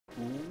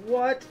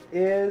What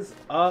is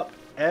up,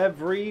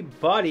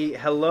 everybody?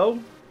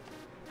 Hello?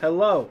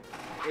 Hello.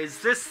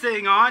 Is this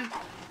thing on?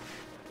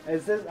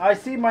 Is this? I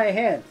see my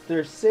hands.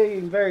 They're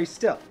sitting very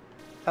still.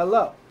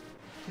 Hello.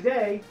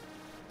 Today,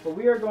 what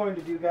we are going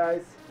to do,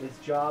 guys, is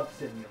Job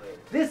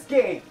Simulator. This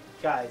game,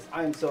 guys,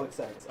 I am so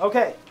excited.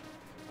 Okay.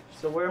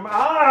 So where am I?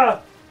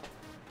 Ah!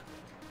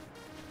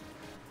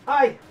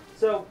 Hi.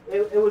 So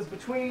it was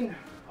between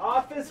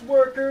office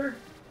worker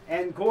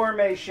and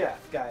gourmet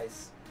chef,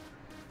 guys.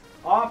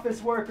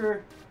 Office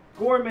worker,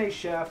 gourmet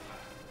chef.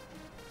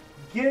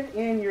 Get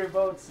in your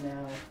votes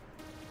now.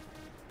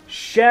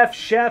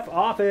 Chef,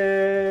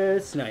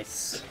 office.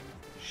 Nice.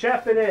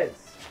 Chef it is.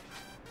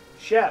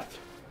 Chef.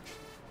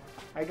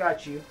 I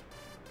got you.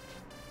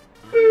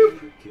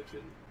 I'm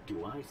Kitten.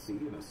 Do I see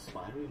an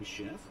aspiring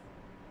chef?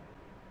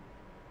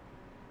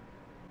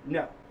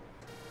 No.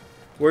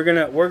 We're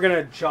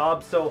gonna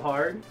job so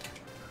hard.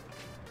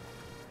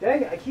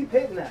 Dang it, I keep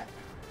hitting that.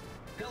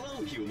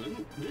 Hello,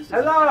 human. This is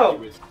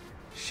Hello!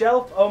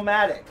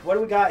 Shelf-o-matic. What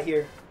do we got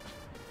here?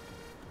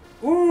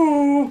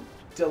 Ooh!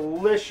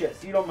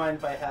 Delicious. You don't mind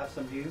if I have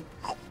some, do you?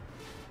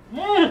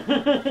 Oh,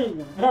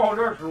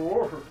 that's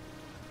delicious.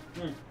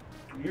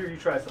 You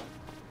try some.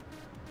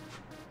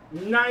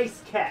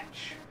 Nice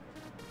catch.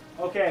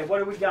 Okay, what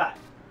do we got?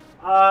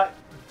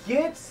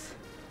 Gets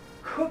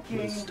cooking.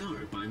 Let's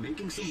start by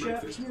making some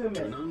Chef breakfast. Human.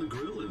 Turn on the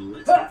grill and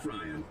let's get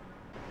frying.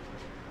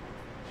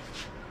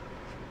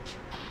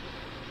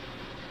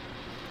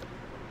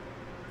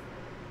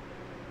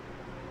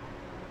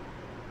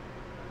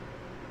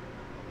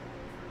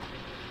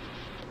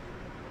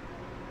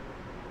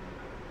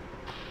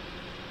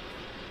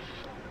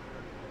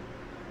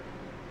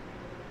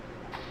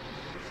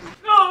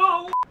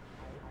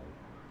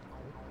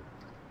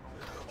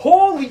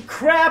 Holy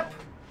crap!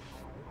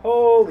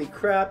 Holy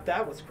crap,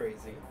 that was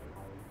crazy.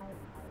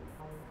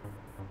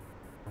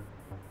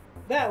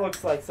 That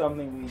looks like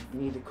something we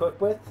need to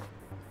cook with.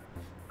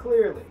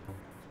 Clearly.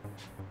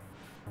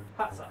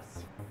 Hot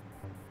sauce.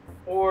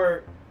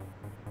 Or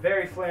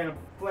very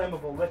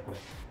flammable liquid.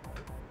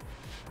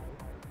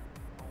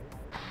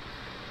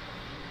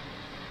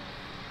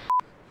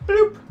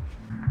 Bloop!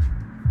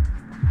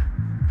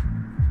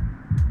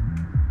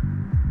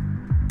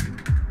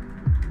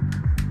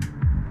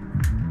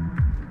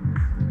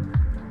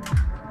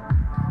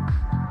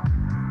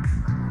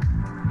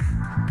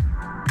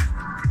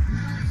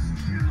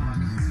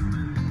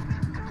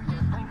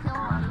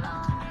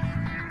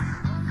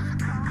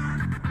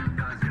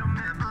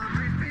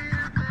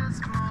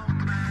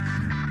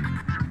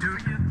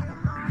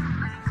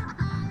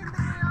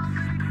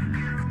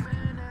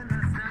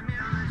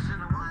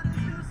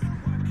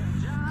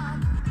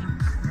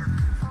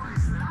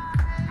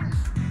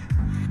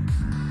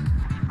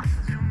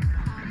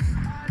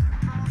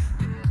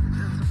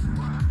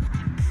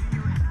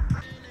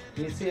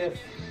 You see if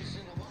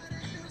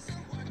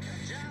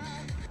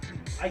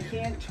I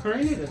can't turn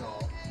it at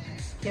all.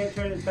 Can't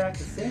turn it back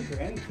to sync or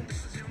anything.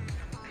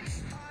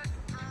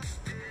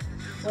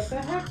 What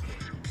the heck?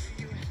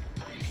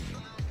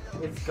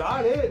 It's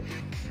got it.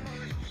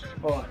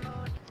 Hold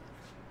on.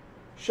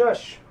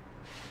 Shush.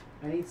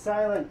 I need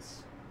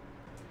silence.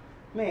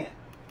 Man.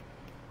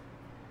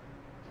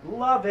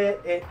 Love it.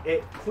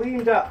 It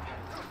cleaned up.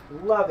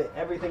 Love it.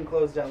 Everything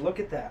closed down. Look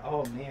at that.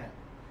 Oh man.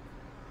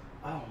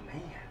 Oh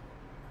man.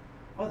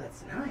 Oh,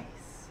 that's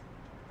nice.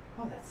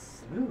 Oh,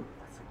 that's smooth.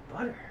 That's like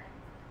butter.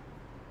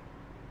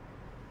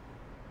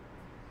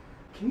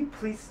 Can you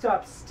please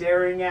stop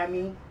staring at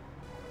me?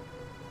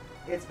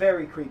 It's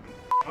very creepy.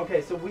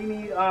 Okay, so we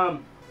need,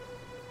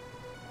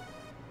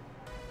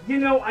 you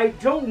know, I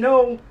don't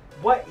know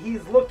what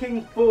he's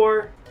looking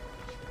for.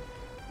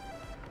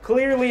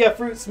 Clearly a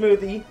fruit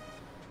smoothie.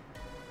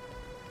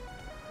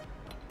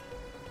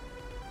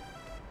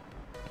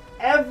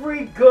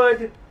 Every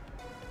good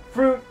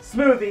fruit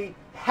smoothie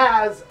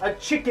has a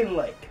chicken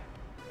leg.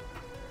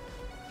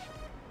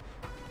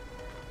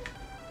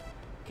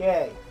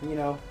 Okay, you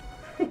know,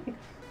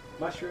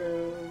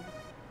 mushroom,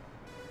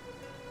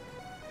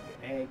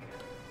 an egg.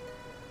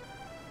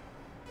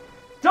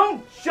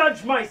 Don't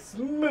judge my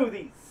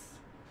smoothies,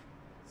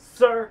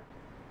 sir.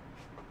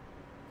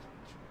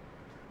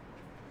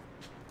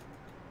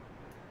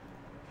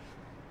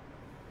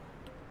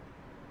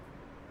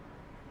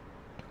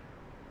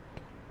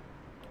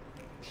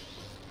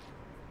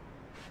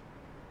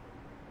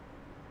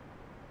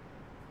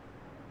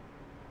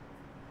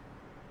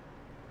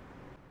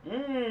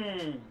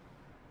 Mmm.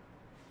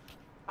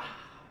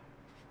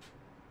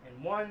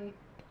 And one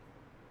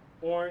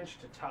orange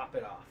to top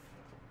it off.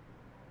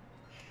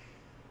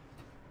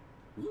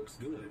 Looks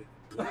good.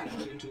 Put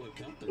it into a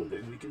cup and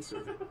then we can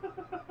serve it.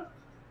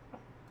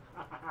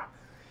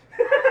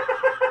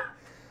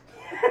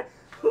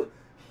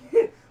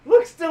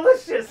 Looks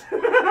delicious.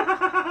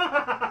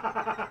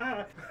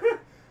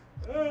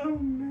 Oh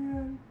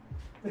man.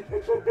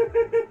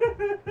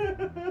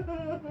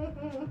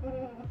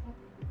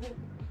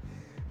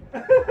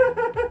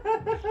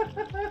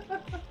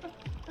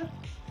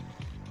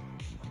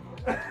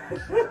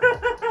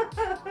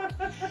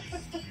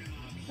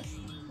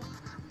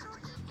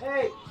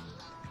 Hey!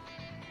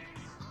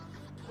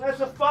 That's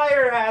a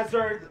fire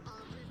hazard!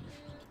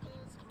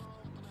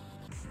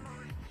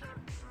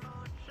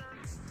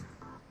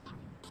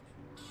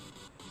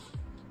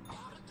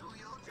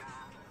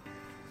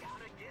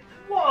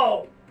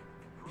 Whoa!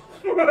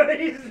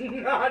 He's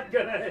not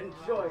gonna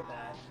enjoy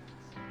that.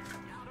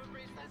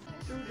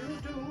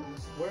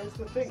 Where's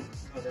the thing?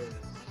 Oh, there it is.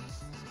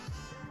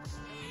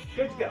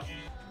 Good to go.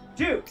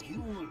 Dude!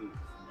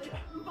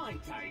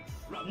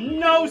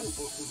 No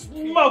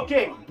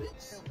smoking!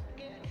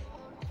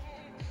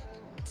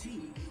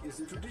 Tea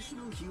is a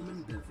traditional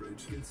human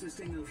beverage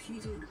consisting of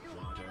heated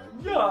water,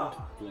 Yeah.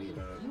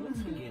 flavor. Let's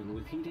begin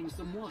with heating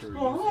some water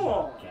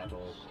Oh. using a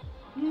kettle.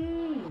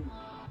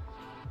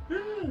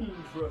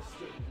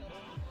 Interesting.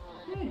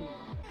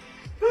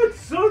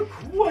 That's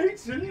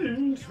quite an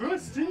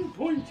interesting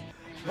point.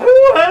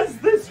 Who has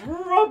this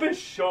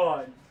rubbish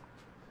on?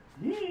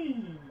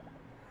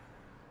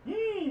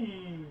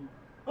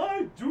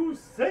 I do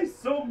say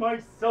so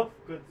myself,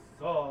 good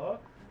sir,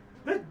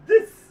 that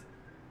this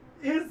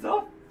is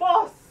a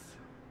farce.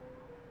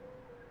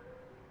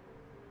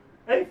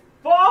 A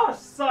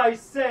farce, I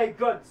say,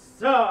 good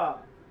sir.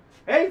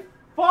 A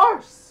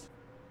farce.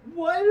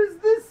 What is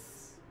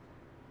this?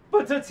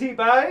 But a tea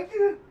bag?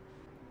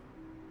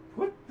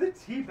 Put the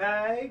tea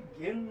bag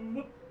in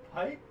the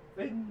pipe,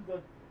 in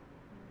the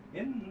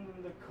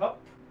cup.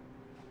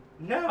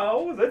 Now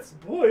let's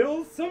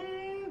boil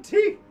some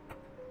tea.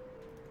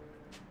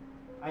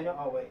 I know.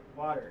 Oh wait,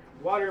 water.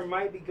 Water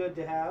might be good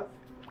to have.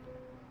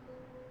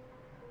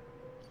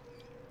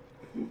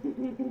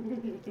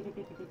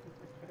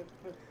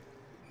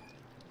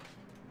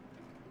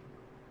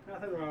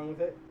 Nothing wrong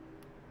with it.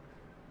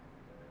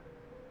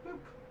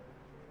 Boop.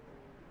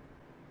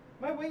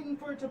 Am I waiting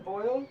for it to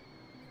boil?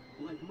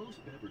 Like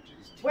most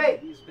beverages, tea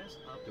Wait. is best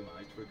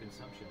optimized for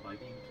consumption by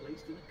being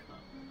placed in a cup.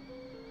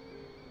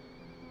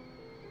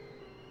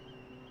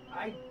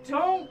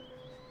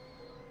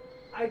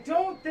 I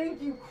don't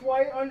think you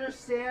quite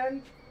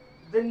understand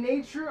the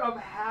nature of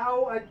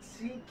how a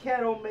tea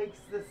kettle makes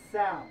the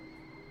sound.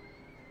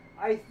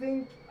 I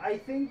think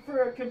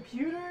for a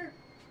computer,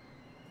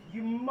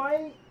 you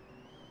might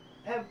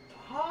have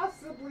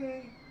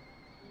possibly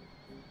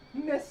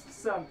missed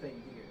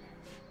something here.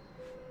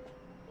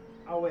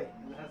 Oh wait,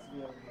 it has to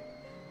be over here.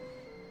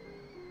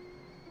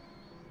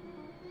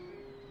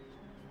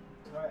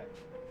 Alright.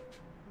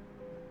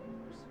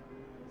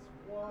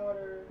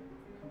 Water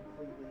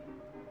completely.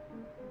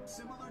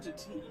 Similar to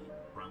tea,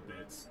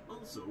 crumpets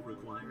also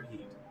require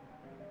heat.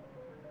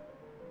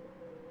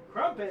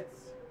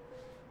 Crumpets?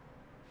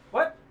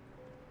 What?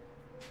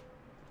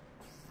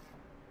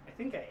 I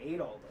think I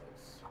ate all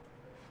those.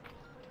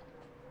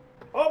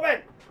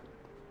 Open!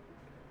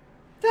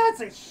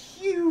 That's a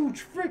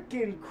huge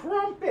freaking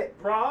crumpet,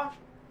 brah!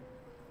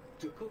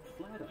 To cook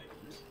flat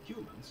items,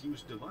 humans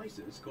use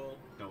devices called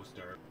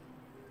toaster.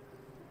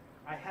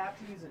 I have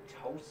to use a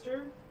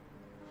toaster?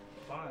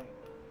 Fine.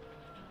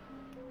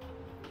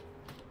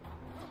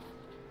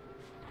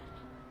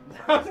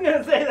 I was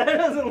gonna say, that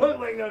doesn't look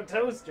like no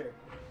toaster.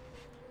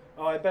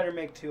 Oh, I better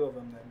make 2 of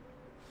them then.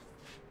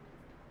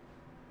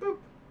 Boop.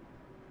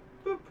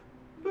 Boop.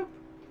 Boop.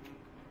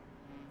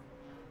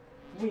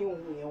 Wheel,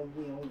 wheel,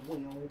 wheel,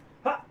 wheel.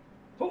 Ha!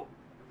 Hoo!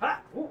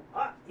 Ha! Hoo!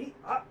 Ha! He!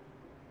 Ha!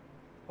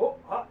 Ho!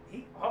 Ha!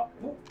 He! Ha!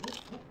 Hoo!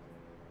 Hoo!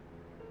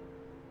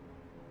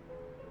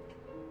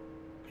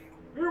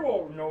 You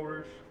won't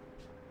notice.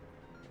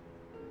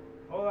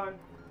 Hold on.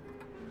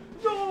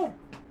 No!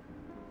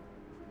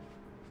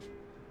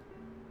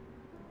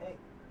 Hey.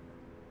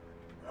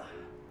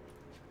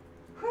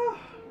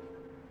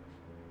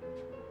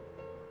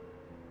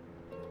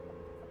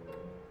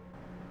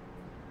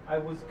 I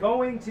was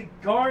going to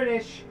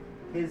garnish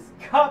his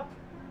cup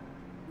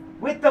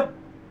with the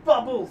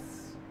bubbles.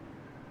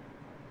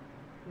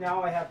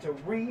 Now I have to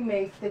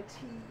remake the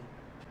tea.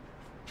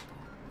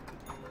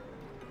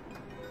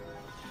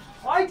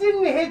 I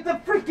didn't hit the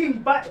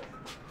freaking button.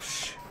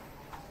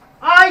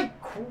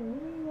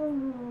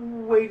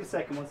 Wait a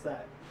second, what's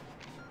that?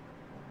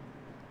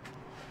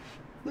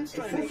 Let's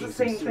try It's making the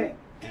some same soup. thing.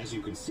 As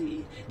you can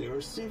see, there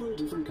are several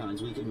different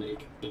kinds we can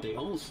make, but they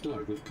all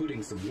start with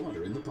putting some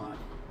water in the pot.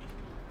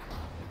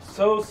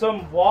 So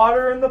some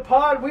water in the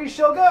pot we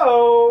shall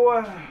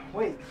go.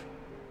 Wait.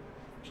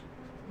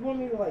 You want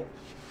me to like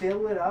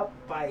fill it up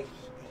by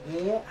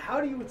hand?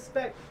 How do you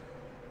expect?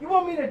 You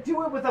want me to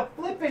do it with a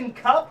flippin'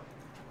 cup?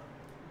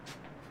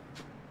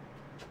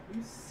 Are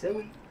you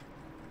silly?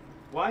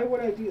 Why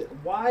would I do that?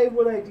 Why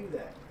would I do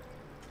that?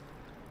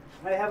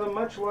 I have a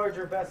much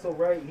larger vessel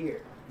right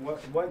here.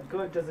 What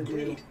good does it do?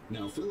 Great.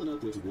 Now fill it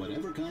up with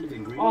whatever kind of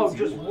ingredients Oh, you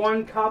just want.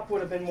 1 cup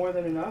would have been more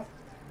than enough?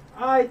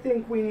 I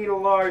think we need a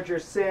larger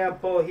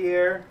sample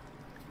here.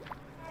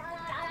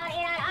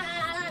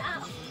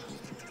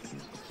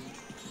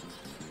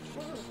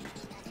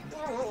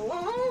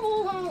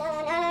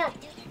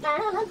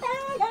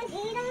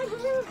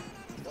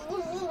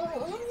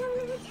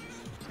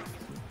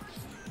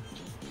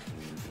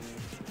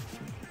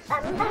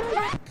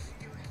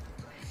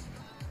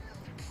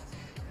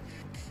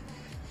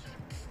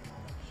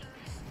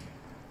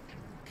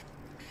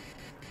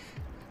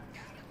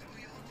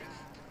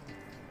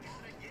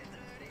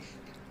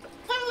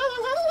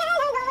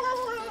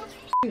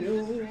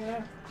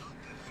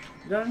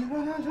 La, la,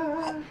 la,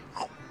 la.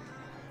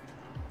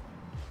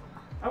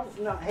 Oh,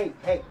 no, hey,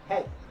 hey,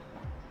 hey.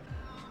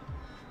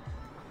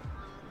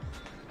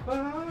 Oh,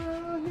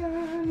 na,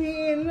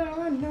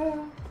 na, na.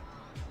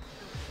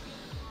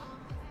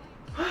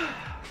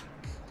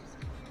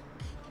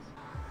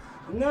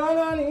 Na,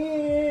 na, na,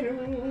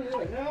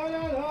 na,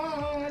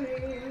 na.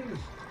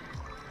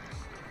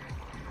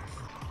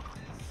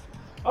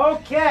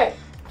 Okay,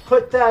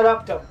 put that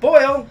up to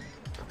boil,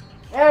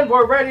 and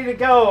we're ready to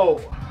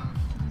go.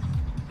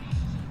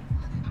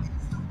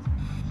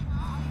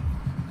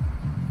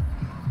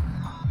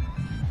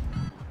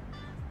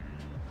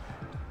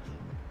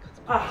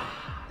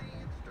 Ah,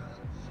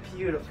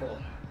 beautiful.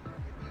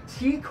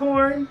 Tea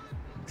corn,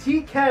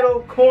 tea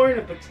kettle, corn,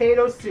 and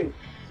potato soup.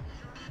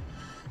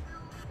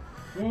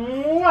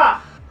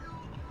 Mwah!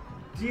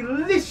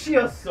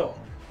 Delicioso.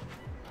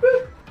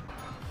 Woo.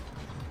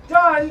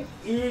 Done.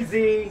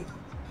 Easy.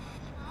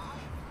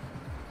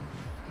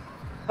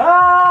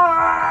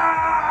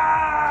 Ah!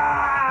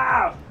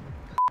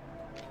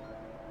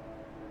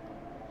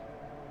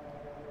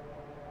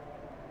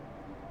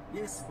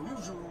 Yes,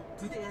 bonjour.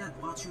 Today I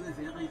brought you a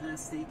very rare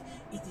steak.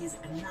 It is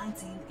a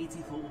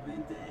 1984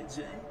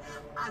 vintage.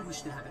 I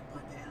wish to have it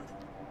prepared.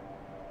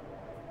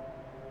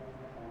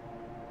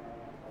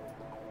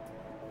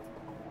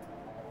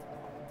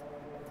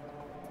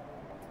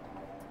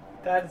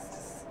 That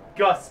is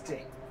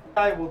disgusting.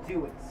 I will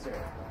do it,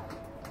 sir.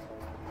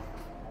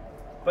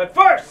 But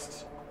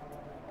first!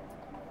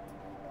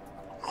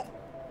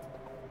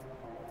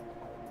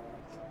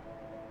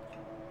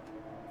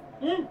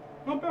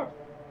 Not bad.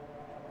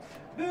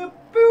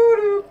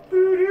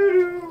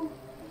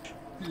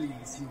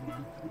 Please,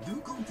 human, do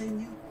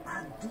continue.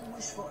 I do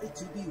wish for it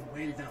to be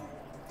well done.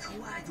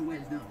 Quite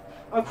well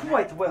done.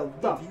 Quite well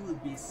done. If you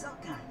would be so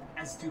kind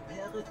as to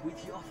pair it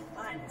with your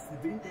finest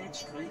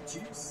vintage grape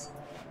juice.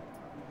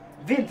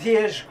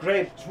 Vintage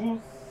grape juice.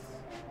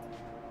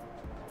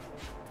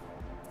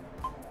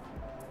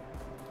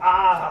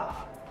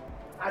 Ah,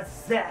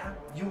 as there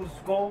you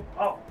go.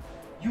 Oh,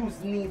 you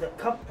need a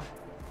cup.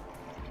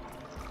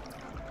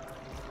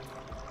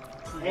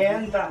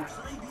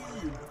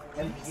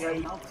 And here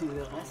you out to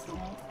the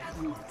restaurant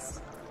at once.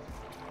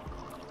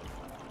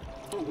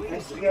 Oh, wait a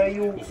And second. here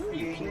you Before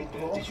you played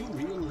that, did you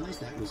realize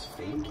that was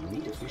famed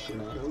meat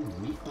aficionado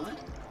Meatbot?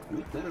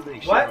 We better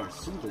make sure What? our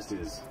service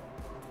is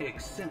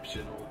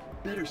exceptional.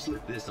 Better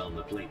slip this on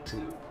the plate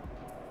too.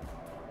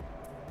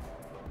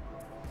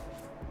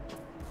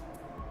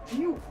 Do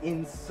you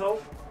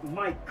insult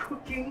my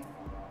cooking?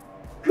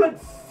 Good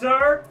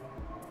sir,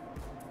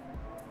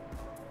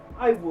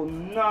 I will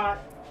not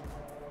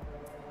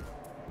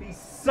be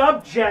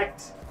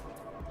subject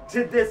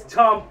to this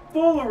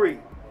tomfoolery.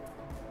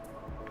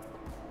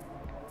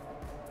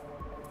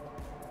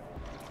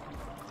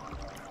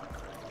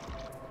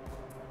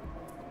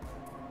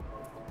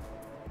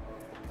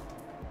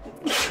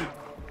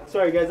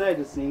 Sorry guys, I had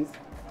to sneeze.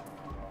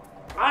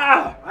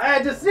 Ah, I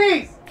had to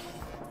sneeze!